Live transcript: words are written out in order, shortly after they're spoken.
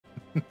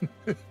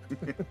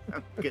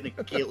I'm gonna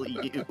kill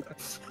you.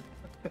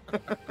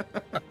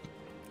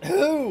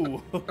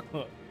 Who?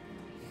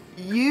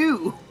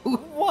 You!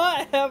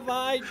 What have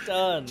I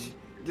done?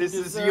 This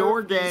is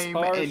your game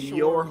and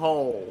your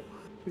hole.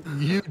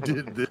 You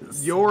did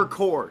this. Your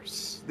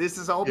course. This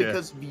is all Yeah.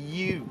 because of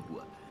you.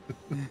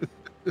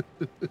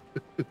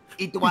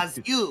 It was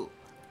you.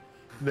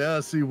 Now I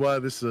see why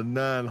this is a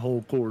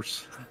 9-hole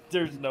course.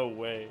 There's no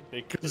way.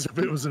 Because if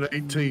it was an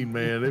 18,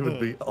 man, it would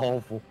be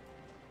awful.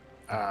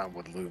 I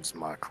would lose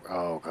my.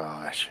 Oh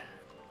gosh.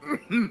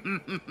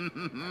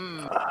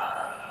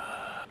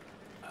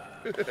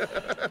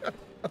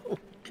 Oh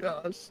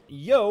gosh.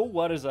 Yo,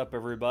 what is up,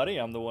 everybody?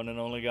 I'm the one and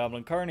only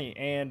Goblin Carny,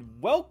 and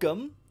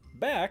welcome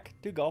back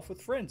to Golf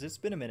with Friends. It's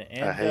been a minute.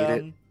 And, I hate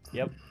it.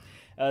 Yep.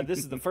 This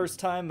is the first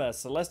time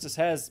Celestis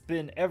has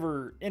been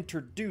ever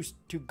introduced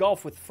to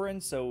Golf with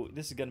Friends, so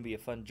this is going to be a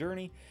fun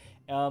journey.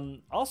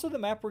 Also, the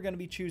map we're going to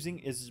be choosing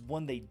is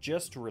one they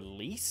just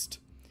released,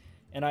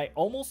 and I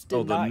almost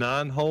did the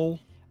 9-hole?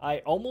 I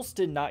almost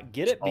did not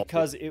get it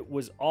because it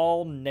was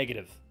all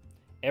negative.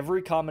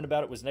 Every comment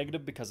about it was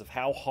negative because of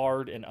how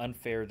hard and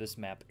unfair this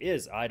map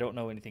is. I don't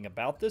know anything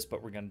about this,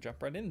 but we're going to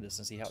jump right into this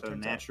and see how it turns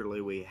out. So naturally,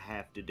 we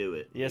have to do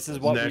it. This is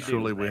what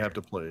naturally we do. we have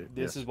to play it.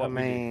 This yes. is what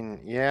we do.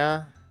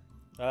 Yeah.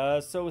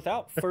 So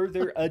without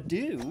further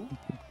ado,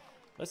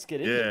 let's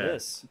get into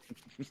this.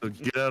 So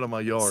get out of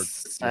my yard.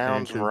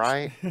 Sounds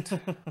right.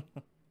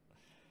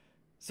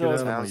 So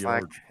sounds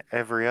like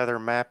every other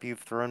map you've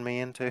thrown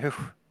me into.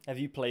 Have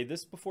you played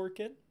this before,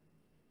 kid?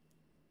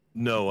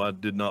 No, I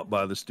did not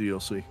buy this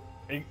DLC.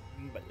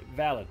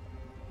 Valid.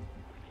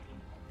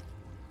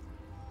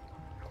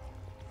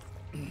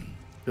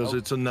 Because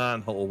it's a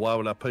 9-hole. Why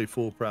would I pay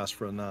full price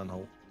for a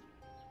 9-hole?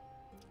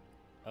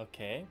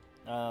 Okay.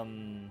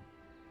 I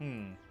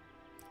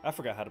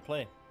forgot how to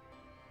play.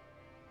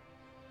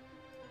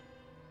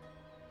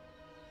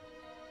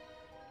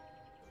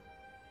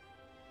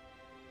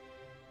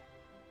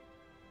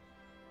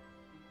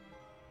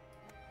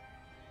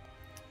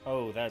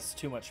 Oh, that's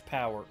too much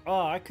power.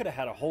 Oh, I could have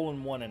had a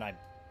hole-in-one and I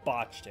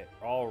botched it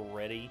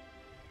already.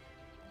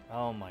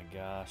 Oh my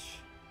gosh.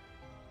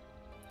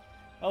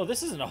 Oh,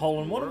 this isn't a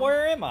hole-in-one.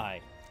 Where am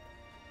I?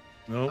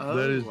 No,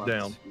 that is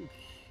down.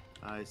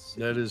 I see.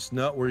 That is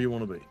not where you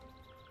want to be.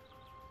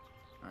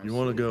 You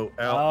want to go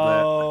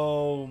out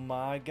Oh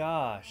my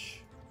gosh.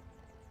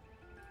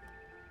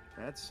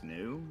 That's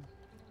new.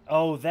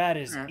 Oh, that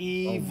is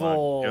evil.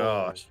 Oh my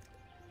gosh.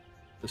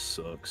 This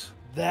sucks.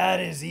 That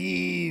is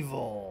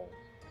evil.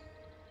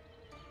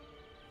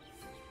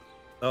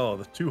 Oh,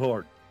 that's too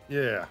hard.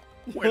 Yeah.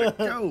 Way to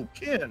go,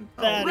 Ken.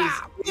 That is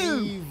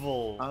you.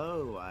 evil.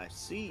 Oh, I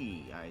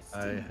see. I see.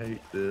 I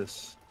hate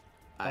this.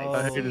 I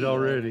hate it see.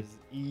 already. That is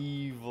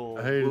evil.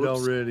 I hate it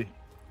already.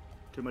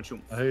 Too much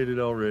oomph. I hate it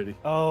already.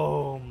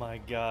 Oh my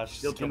gosh.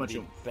 Still It's too gonna much be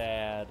oomph.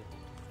 bad.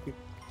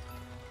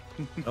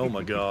 Oh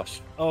my gosh.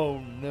 Oh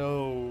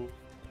no.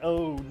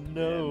 Oh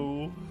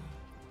no.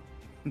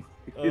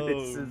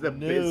 This is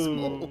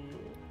abysmal.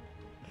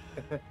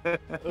 No.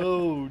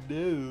 Oh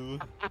no.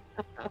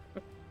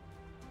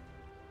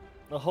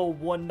 The whole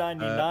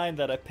 $199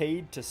 that I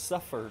paid to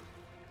suffer.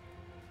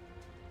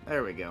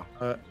 There we go.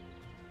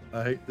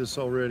 I hate this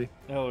already.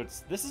 No,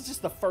 this is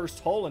just the first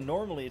hole, and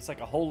normally it's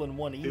like a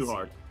hole-in-one easy. Too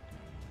hard.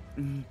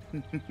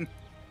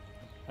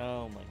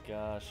 Oh my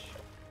gosh.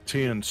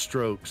 10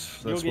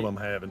 strokes. That's what I'm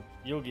having.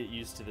 You'll get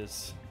used to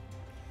this.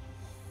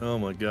 Oh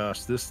my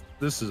gosh. This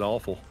is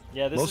awful.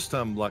 Yeah, Most of the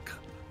time, like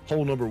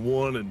hole number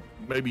 1 and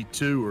maybe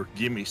 2 are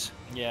gimmies.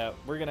 Yeah,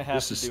 we're gonna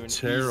have to do an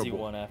easy terrible.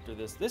 one after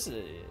this. This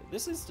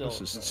is still.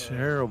 This is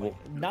terrible.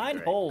 9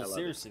 Great. I holes, love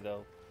seriously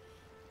though.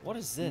 What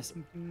is this?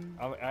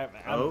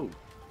 Oh.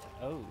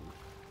 Oh.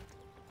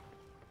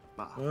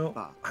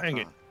 Well, hang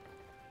it.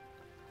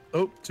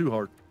 Oh, too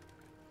hard.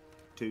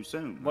 Too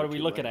soon. What or are we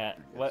too looking late, at?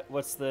 I guess.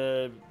 What's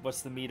the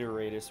meter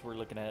radius we're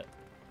looking at?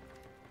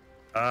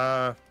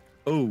 Oh,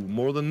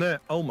 more than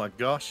that. Oh my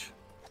gosh.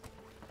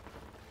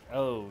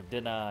 Oh,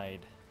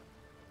 denied.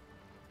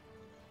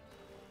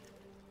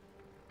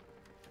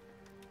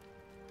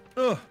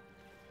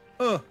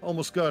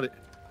 Almost got it.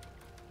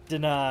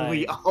 Denied.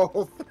 We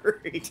all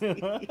three.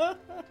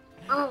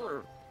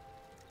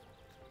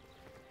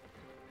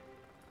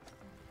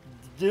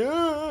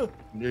 Duh.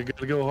 You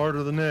gotta go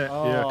harder than that.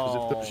 Yeah, because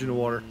it throws you in the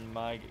water.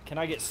 Can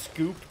I get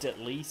scooped at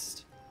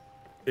least?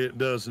 It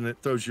does, and it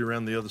throws you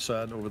around the other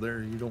side over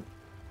there. You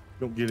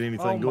don't get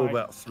anything. Oh Go my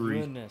about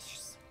 3.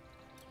 Goodness.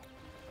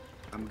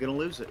 I'm gonna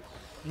lose it.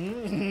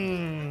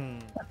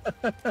 Mm.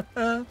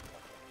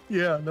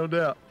 Yeah, no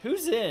doubt.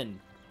 Who's in?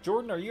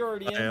 Jordan, are you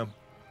already in? I am.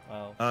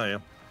 Oh. I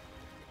am.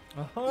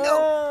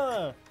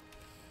 No.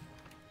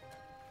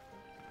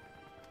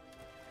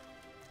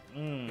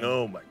 Mm.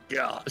 Oh my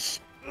gosh.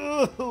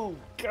 Oh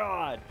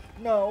God.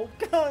 No.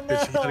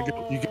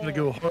 No. You gotta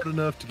go hard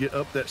enough to get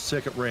up that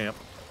second ramp,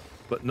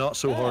 but not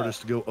so hard as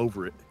to go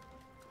over it.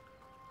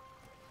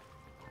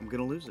 I'm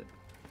gonna lose it.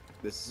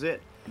 This is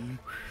it.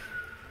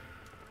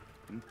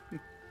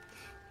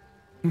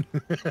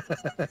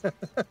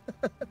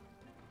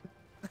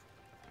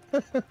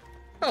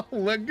 Oh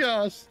my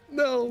gosh,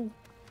 no.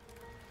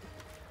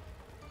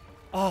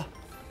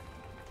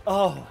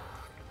 Oh,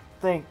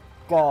 thank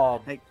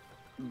God. Hey,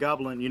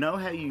 Goblin, you know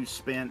how you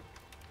spent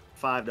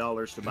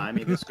 $5 to buy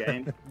me this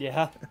game?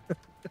 Yeah.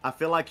 I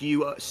feel like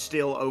you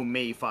still owe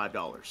me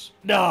 $5.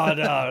 No.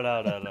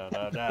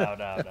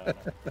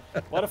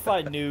 What if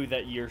I knew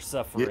that your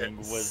suffering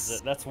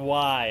was? That's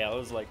why I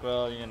was like,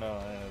 well, you know.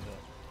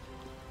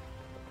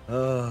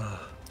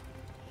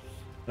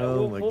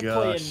 Oh my we'll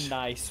play a gosh,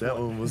 nice that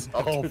one one was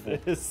after awful.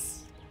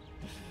 this.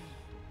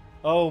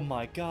 Oh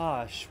my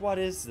gosh, what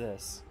is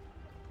this?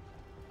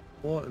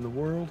 What in the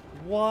world?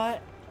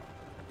 What?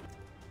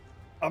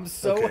 I'm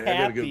so Okay, I gotta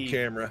happy, go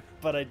camera.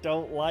 but I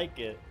don't like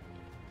it.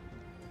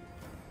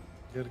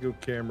 Gotta go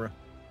camera.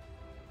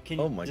 Can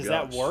Oh my does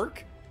gosh. that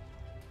work?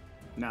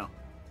 No.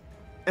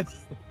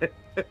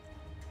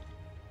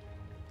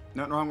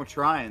 Nothing wrong with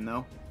trying,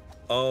 though.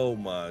 Oh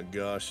my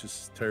gosh,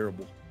 this is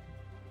terrible.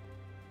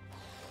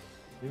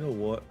 You know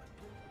what?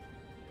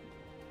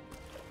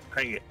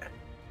 Hang it.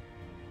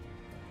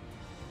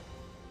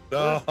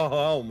 Oh, I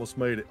almost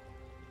made it.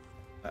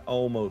 I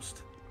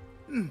almost.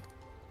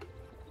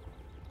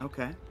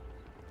 Okay.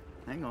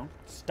 Hang on.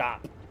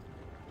 Stop.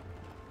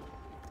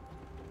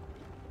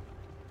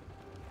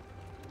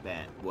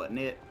 That wasn't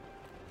it.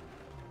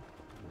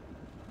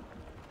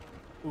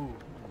 Ooh.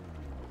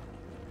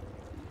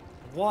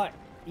 What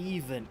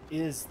even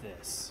is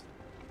this?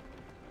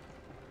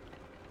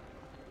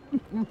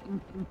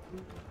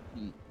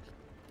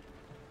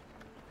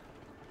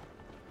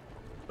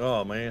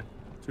 Oh man,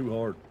 too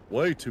hard.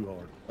 Way too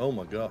hard. Oh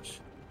my gosh.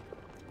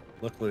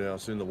 Luckily I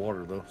was in the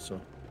water though, so.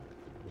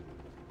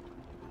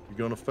 You're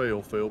gonna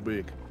fail, fail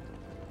big.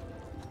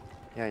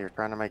 Yeah, you're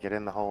trying to make it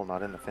in the hole,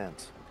 not in the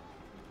fence.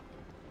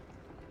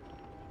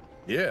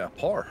 Yeah,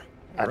 par.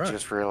 I Right.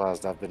 just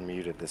realized I've been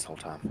muted this whole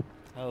time.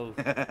 Oh,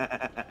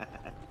 I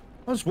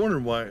was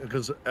wondering why,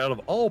 because out of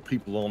all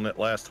people on that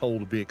last hole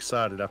to be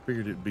excited, I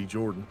figured it'd be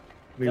Jordan.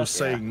 And he was Yeah.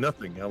 saying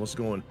nothing. I was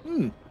going,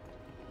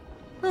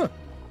 huh.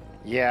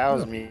 Yeah, I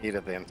was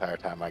muted the entire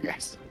time, I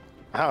guess.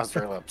 I was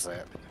real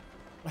upset.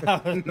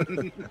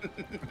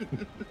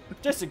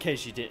 just in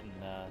case you didn't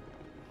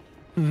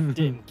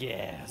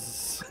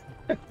guess.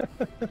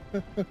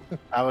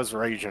 I was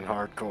raging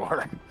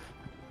hardcore.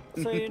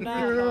 So you're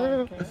not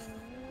okay.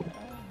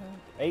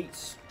 8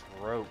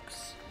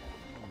 strokes.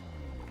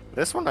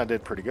 This one I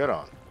did pretty good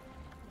on.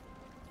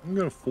 I'm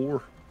going to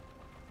 4.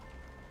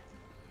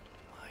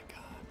 My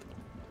God.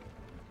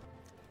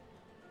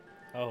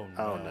 Oh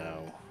no. Oh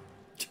no.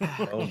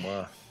 Oh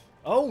my.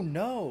 Oh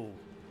no.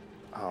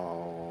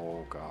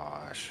 Oh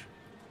gosh.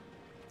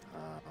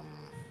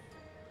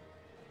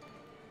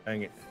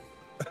 Hang it.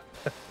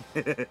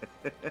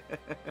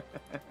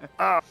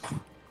 Oh.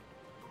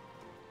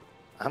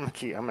 I'm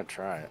gonna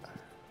try it.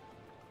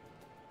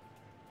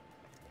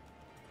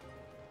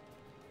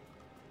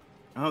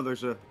 Oh,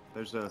 there's a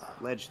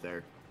ledge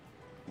there.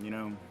 You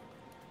know.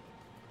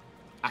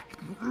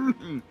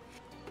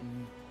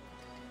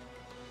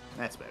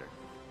 That's better.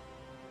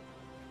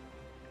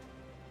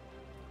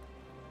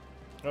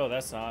 Oh,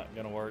 that's not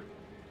gonna work.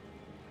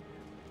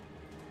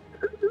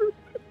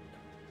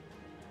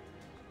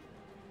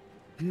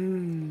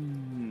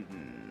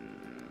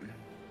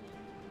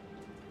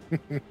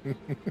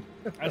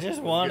 I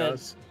just want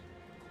it.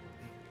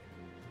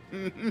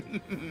 Yes.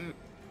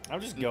 I'm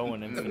just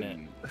going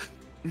infinite.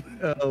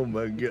 Oh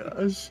my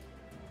gosh.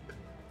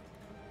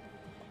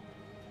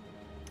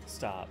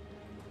 Stop.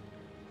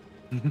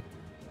 I'm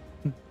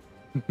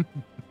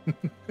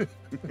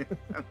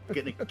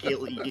gonna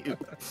kill you.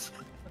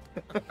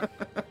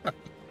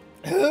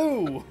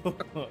 Who?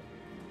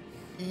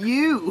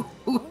 You!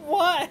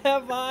 What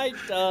have I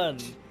done?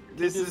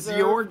 This is deserve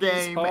your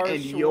this game harsh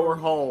and your word?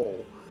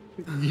 hole.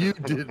 You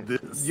did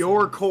this.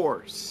 Your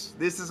course.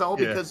 This is all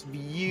Yeah. because of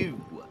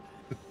you.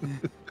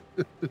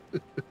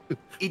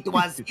 It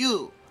was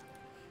you.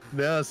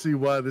 Now I see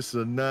why this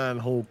is a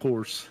 9-hole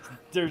course.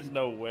 There's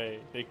no way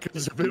they could.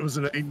 Because if it was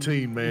an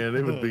 18, man,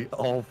 it would be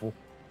awful.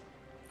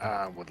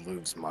 I would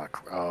lose my.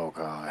 Oh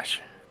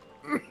gosh.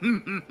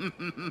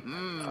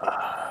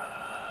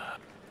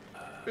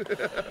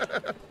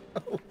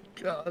 Oh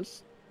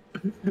gosh.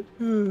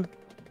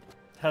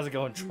 How's it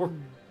going,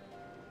 Jordan?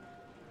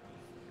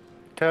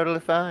 Totally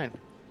fine.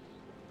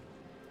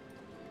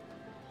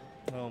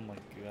 Oh my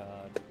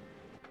God.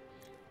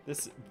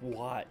 This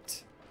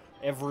what?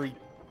 Every.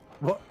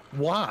 What?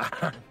 Why?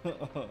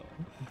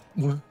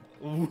 What?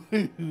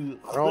 I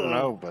don't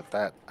know, but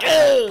that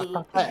I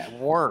thought that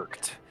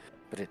worked,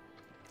 but it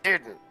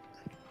didn't.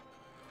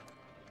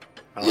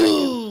 I like it.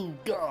 Oh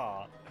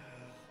God.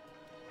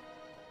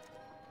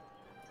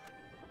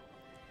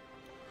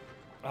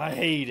 I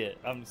hate it.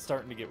 I'm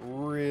starting to get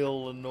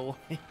real annoyed.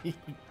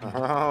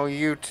 Oh,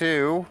 you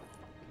too.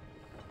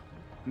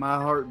 My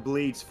heart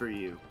bleeds for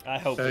you. I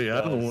hope Hey, it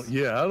I don't does. want.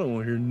 Yeah, I don't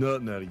want to hear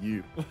nothing out of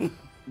you.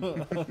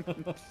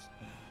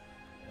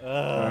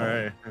 All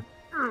right.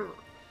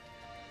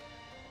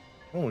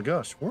 Oh my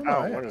gosh, where am Oh,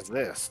 I what at? Uh is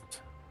this?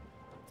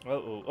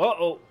 oh. Uh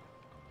oh.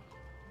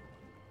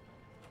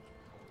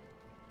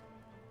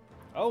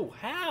 Oh,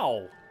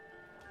 how?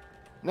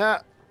 Nah.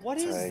 What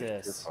is Too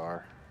this?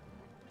 far.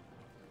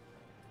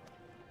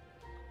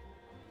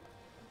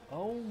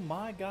 Oh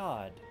my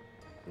god.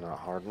 Not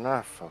hard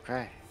enough.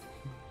 Okay.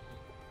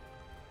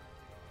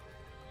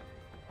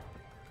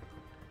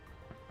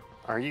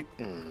 Are you?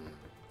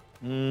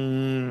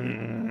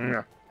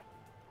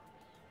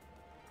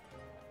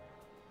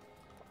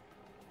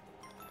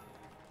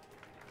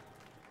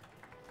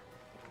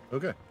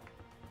 Okay.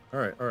 All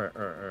right. All right.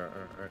 All right. All right.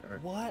 All right. All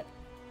right. What?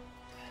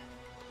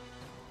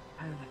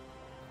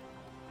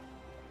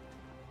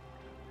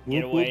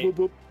 Get Whoop, away. whoop, whoop,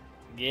 whoop.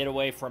 Get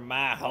away from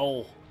my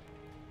hole.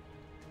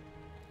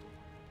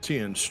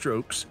 10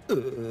 strokes.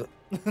 Oh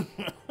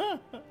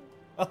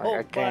I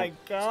my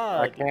can't-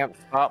 god. I can't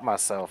stop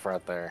myself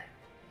right there.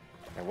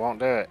 It won't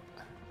do it.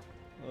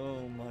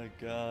 Oh my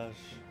gosh.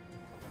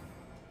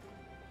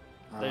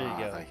 There you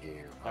go. Thank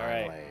you. All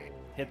right. Finally.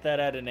 Hit that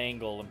at an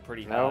angle and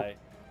pretty Nope. high.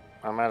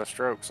 I'm out of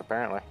strokes,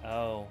 apparently.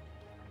 Oh.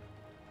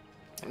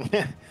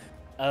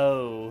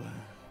 Oh.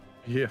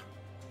 Yeah.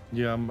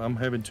 Yeah, I'm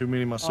having too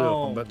many myself.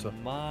 Oh I'm about to.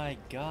 my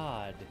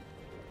god.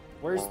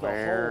 Where's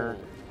Where?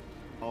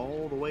 the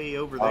hole? All the way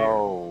over there.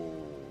 Oh.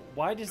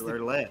 Why does To the our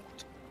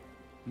left.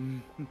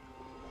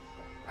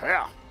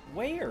 Yeah.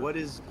 where? What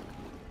is?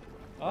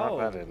 Oh. Oh.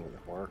 That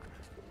didn't work.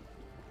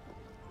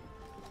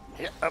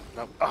 Yeah. Up,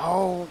 up.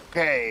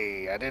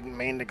 Okay. I didn't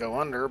mean to go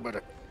under,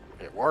 but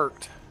it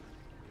worked.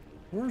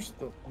 Where's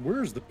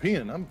the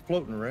pin? I'm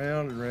floating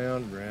around and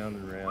round and round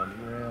and round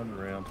and round and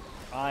round.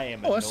 I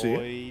am Oh, I see it.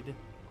 annoyed.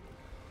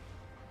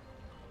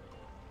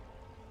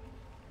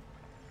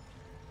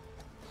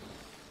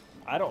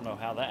 I don't know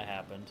how that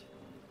happened,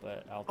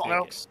 but I'll take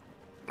Nope. it.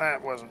 That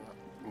wasn't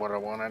what I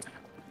wanted.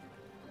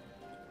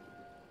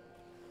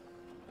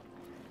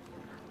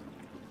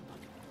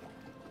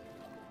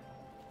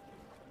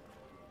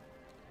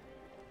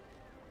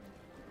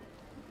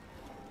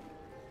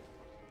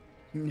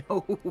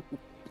 No,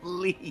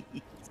 please.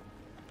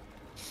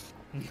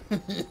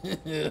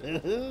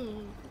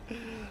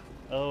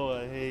 Oh,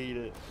 I hate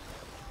it.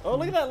 Oh,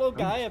 look at that little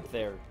guy up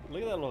there.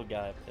 Look at that little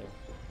guy up there.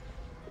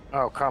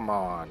 Oh, come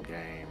on,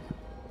 game.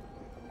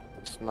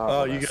 It's not. Oh,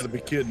 what I you got to be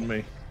said. kidding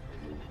me.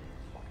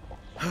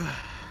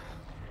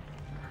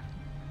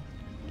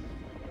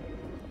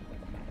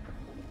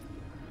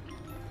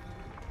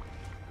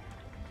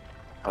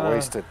 I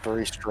wasted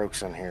 3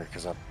 strokes in here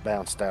because I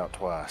bounced out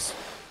twice.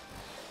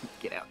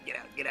 Get out! Get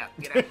out! Get out!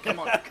 Get out! Come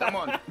on! Come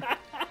on!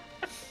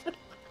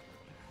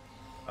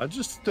 I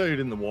just stayed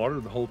in the water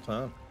the whole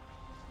time.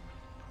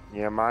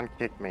 Yeah, mine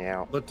kicked me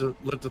out. Let the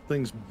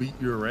things beat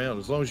you around.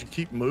 As long as you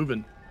keep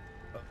moving,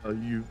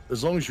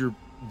 as long as your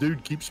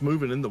dude keeps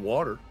moving in the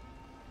water,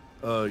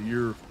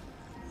 then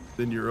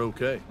you're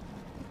okay.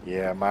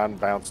 Yeah, mine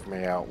bounced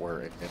me out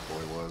where Ed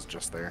Boy was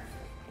just there.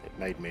 It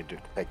made me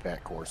take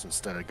that course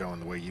instead of going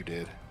the way you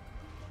did.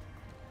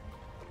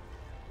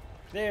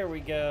 There we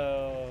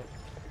go.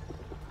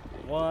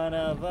 One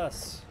of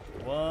us.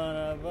 One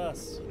of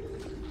us.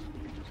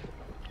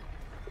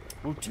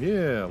 Woot.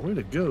 Yeah, way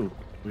to go.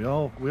 We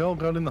all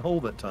got in the hole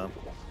that time.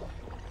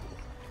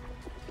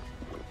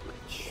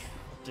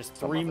 Just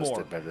Some 3 of us more.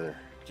 did better.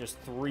 Just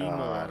 3 Oh,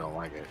 more. I don't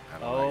like it. I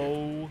don't like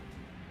it. Oh.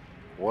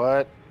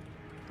 What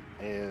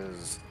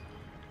is?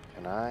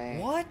 Can I?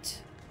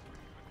 What?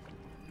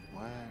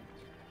 What?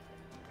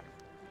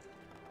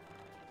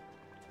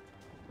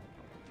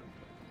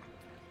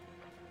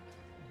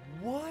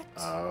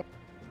 What?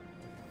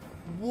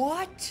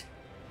 What?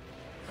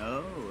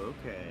 Oh,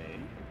 okay.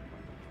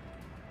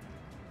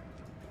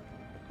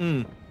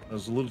 I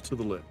was a little to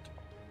the left.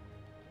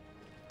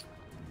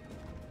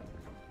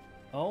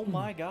 Oh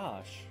my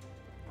gosh.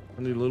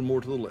 I need a little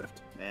more to the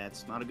left.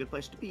 That's not a good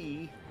place to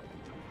be.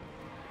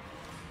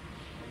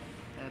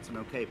 That's an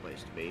okay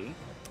place to be.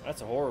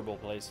 That's a horrible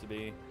place to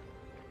be.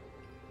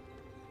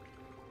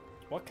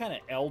 What kind of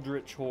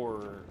eldritch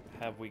horror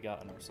have we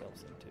gotten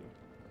ourselves into?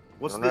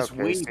 What's don't know, this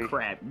wind Casey.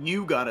 crap?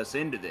 You got us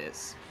into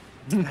this.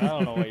 I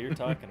don't know what you're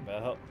talking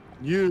about.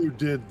 You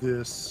did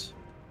this.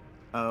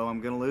 Oh,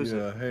 I'm gonna lose it.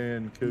 Yeah,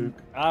 hand kook.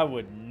 I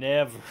would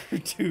never,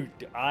 dude.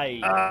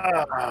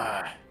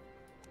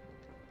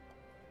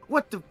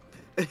 What the?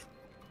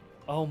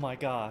 Oh my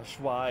gosh,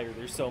 why are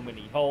there so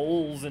many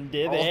holes and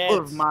divots? All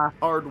of my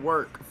hard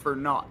work for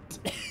naught.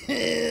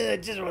 I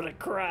just want to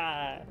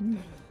cry.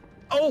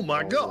 Oh my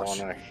I gosh! want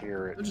to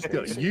hear it. I just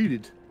got Casey.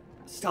 yeeted.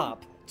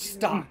 Stop.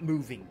 Stop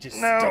moving. Just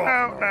No,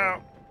 stop.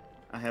 no,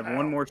 I have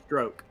one more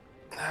stroke.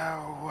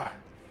 no.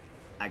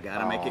 I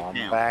gotta make it I'm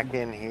count. back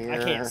in here.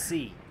 I can't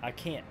see. I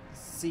can't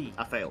see.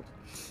 I failed.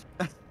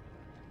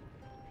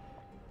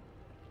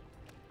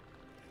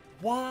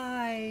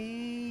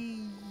 Why?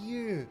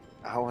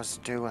 I was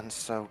doing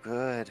so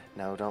good.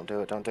 No, don't do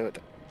it. Don't do it.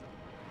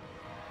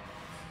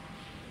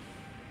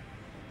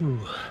 Ooh,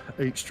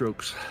 8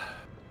 strokes.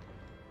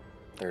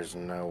 There's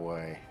no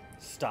way.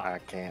 Stop. I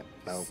can't.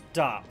 Nope.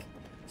 Stop.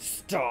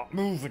 Stop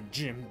moving,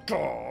 Jim.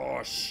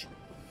 Gosh.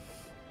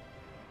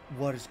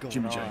 What is going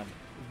Jimmy on? Jane.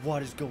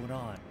 What is going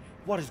on?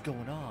 What is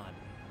going on?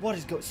 What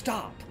is going?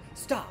 Stop.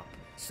 Stop.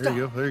 Stop. There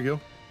you go. There you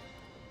go.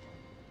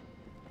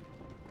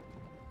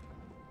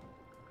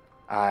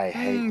 I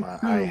hate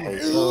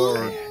hard.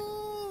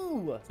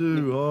 Ooh.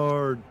 Too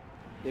hard.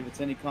 If it's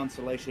any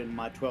consolation,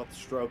 my 12th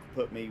stroke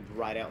put me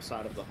right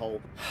outside of the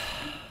hole.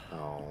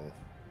 Oh.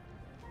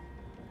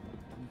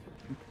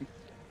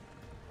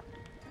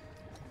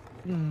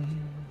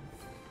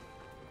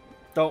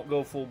 Don't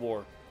go full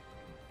bore.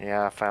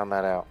 Yeah, I found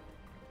that out.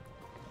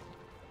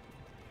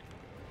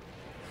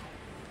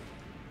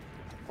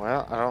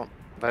 Well, I don't.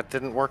 That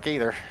didn't work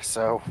either.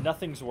 So.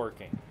 Nothing's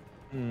working.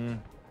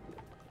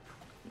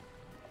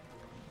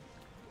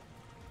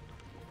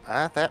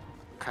 That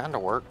kind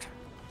of worked.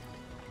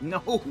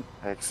 No.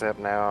 Except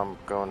now I'm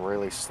going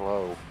really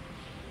slow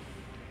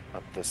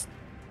up this.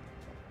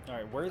 All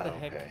right, where the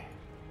heck? Okay.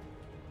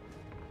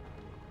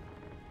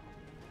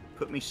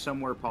 Put me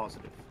somewhere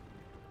positive.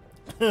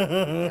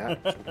 Yeah,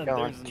 keep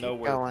going. There's Keep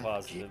nowhere going.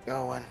 positive. Keep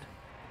going.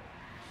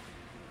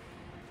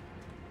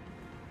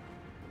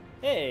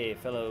 Hey,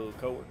 fellow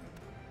coworker.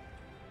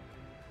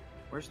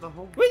 Where's the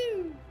hole?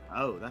 Woo!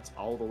 Oh, that's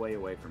all the way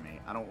away from me.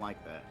 I don't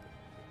like that.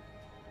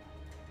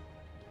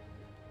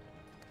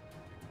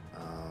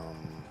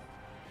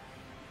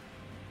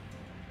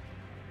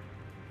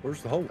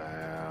 Where's the hole?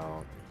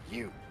 About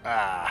you.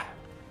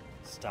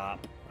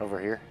 Stop. Over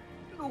here.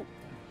 No.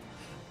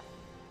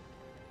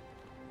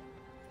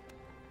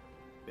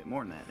 Bit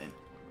more than that, then.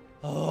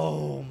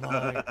 Oh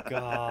my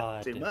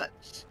god. Too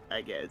much,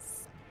 I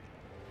guess.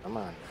 Come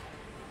on.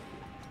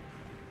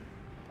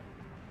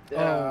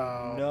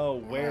 Oh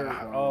no, where?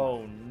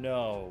 Oh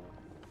no.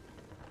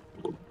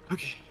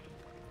 Okay.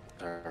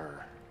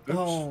 Sir. Oops.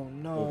 Oh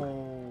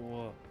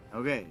no.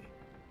 Okay.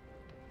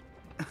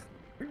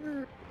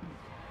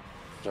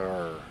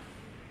 Sir.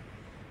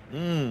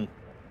 I'm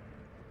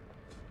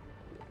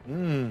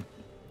I'm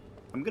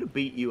gonna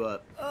beat you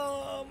up.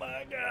 Oh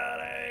my god,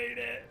 I hate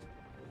it.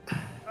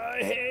 I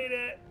hate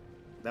it.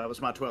 That was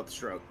my 12th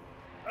stroke.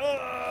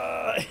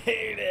 Oh, I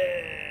hate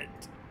it.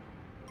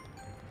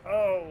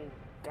 Oh,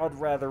 I'd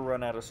rather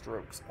run out of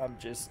strokes. I'm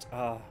just,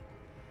 I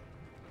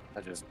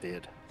just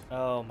did.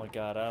 oh my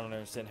god, I don't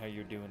understand how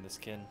you're doing this,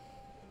 Ken.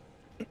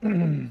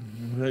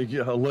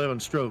 Yeah, 11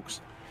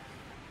 strokes.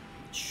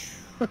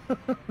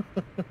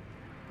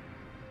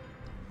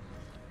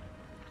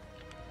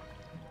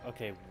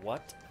 Okay,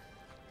 what?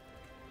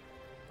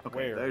 Okay,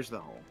 Where? there's the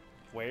hole.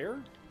 Where?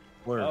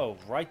 Where? Oh,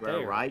 right We're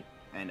there. right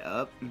and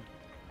up.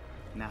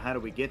 Now, how do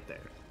we get there?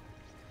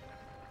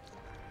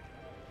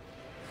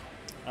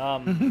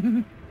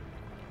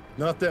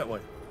 Not that way.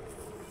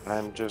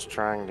 I'm just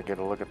trying to get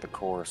a look at the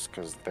course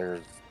because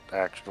there's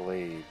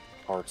actually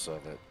parts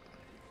of it.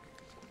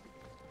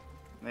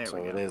 There So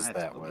we go. it is That's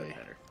that a little bit way.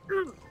 better.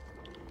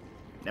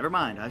 Never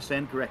mind. I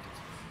stand corrected.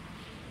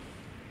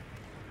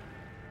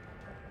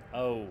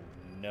 Oh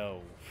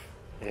no.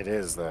 It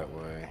is that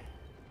way.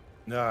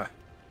 Nah.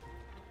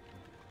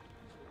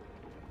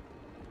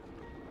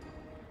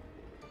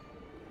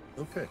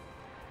 Okay.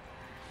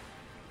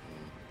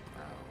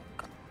 Oh,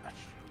 gosh.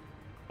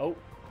 Oh,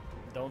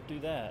 don't do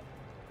that.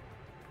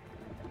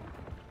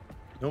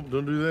 Nope,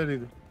 don't do that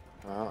either.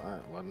 Well,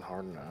 that wasn't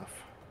hard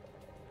enough.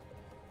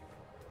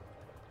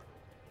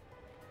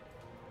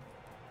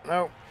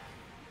 Nope.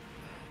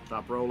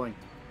 Stop rolling.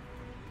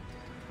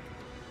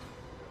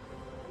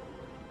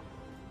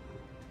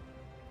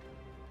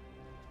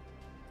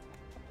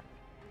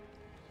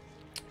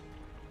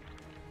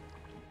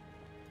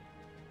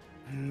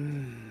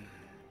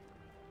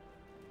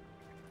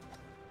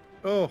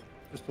 Oh,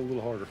 just a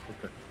little harder.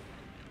 Okay.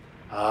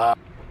 Ah,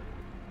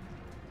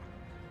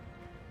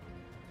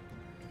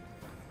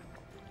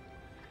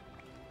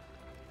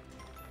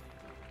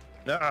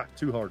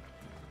 too hard.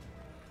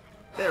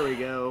 There we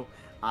go.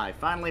 I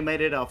finally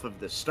made it off of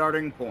the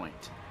starting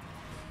point.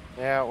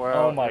 Yeah,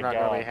 well, Oh my you're not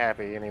going to God. be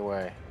happy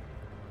anyway.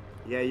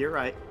 Yeah, you're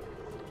right.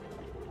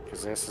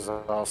 Because this is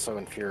also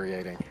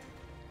infuriating.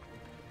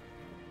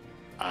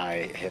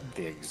 I hit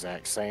the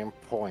exact same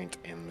point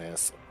in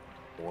this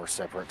 4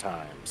 separate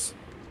times.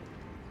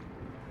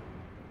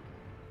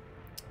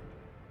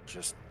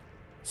 Just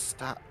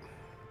stop.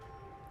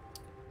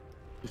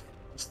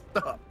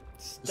 Stop.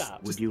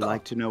 Stop. Would you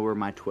like to know where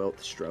my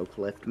 12th stroke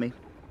left me?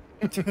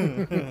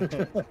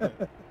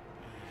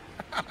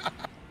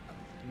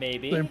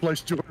 Maybe. Same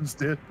place Jordan's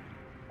did.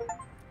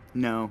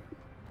 No.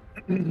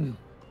 I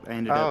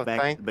ended up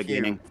back thank at the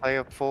beginning. you. Play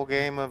a full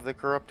game of the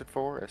Corrupted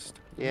Forest.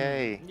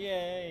 Yay.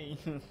 Yay.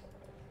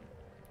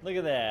 Look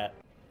at that.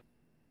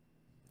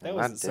 That I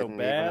wasn't so didn't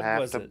bad, even have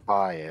was to it?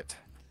 buy it.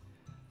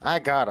 I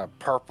got a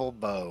purple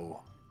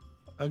bow.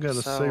 I got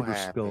a So saber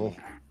happy. skull.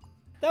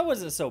 That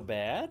wasn't so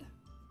bad.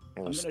 It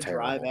I'm was gonna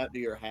terrible. drive out to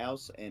your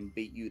house and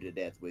beat you to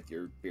death with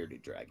your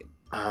bearded dragon.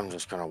 I'm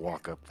just gonna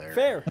walk up there.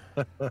 Fair.